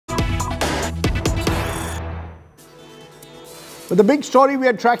But the big story we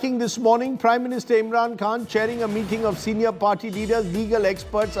are tracking this morning, Prime Minister Imran Khan chairing a meeting of senior party leaders, legal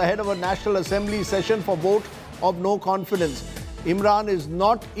experts ahead of a National Assembly session for vote of no confidence. Imran is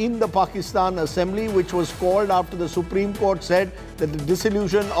not in the Pakistan Assembly, which was called after the Supreme Court said that the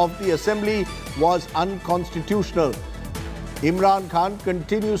dissolution of the Assembly was unconstitutional. Imran Khan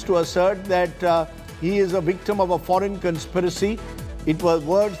continues to assert that he is a victim of a foreign conspiracy. It were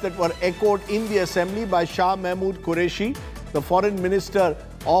words that were echoed in the Assembly by Shah Mahmood Qureshi, the foreign minister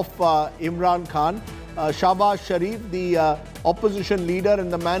of Imran Khan. Shahbaz Sharif, the opposition leader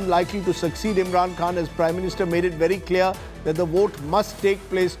and the man likely to succeed Imran Khan as Prime Minister, made it very clear that the vote must take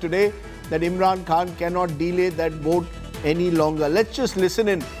place today, that Imran Khan cannot delay that vote any longer. Let's just listen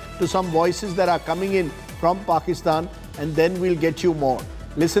in to some voices that are coming in from Pakistan and then we'll get you more.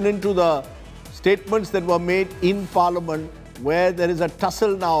 Listen in to the statements that were made in Parliament, where there is a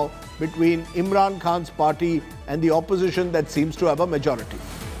tussle now between Imran Khan's party and the opposition that seems to have a majority.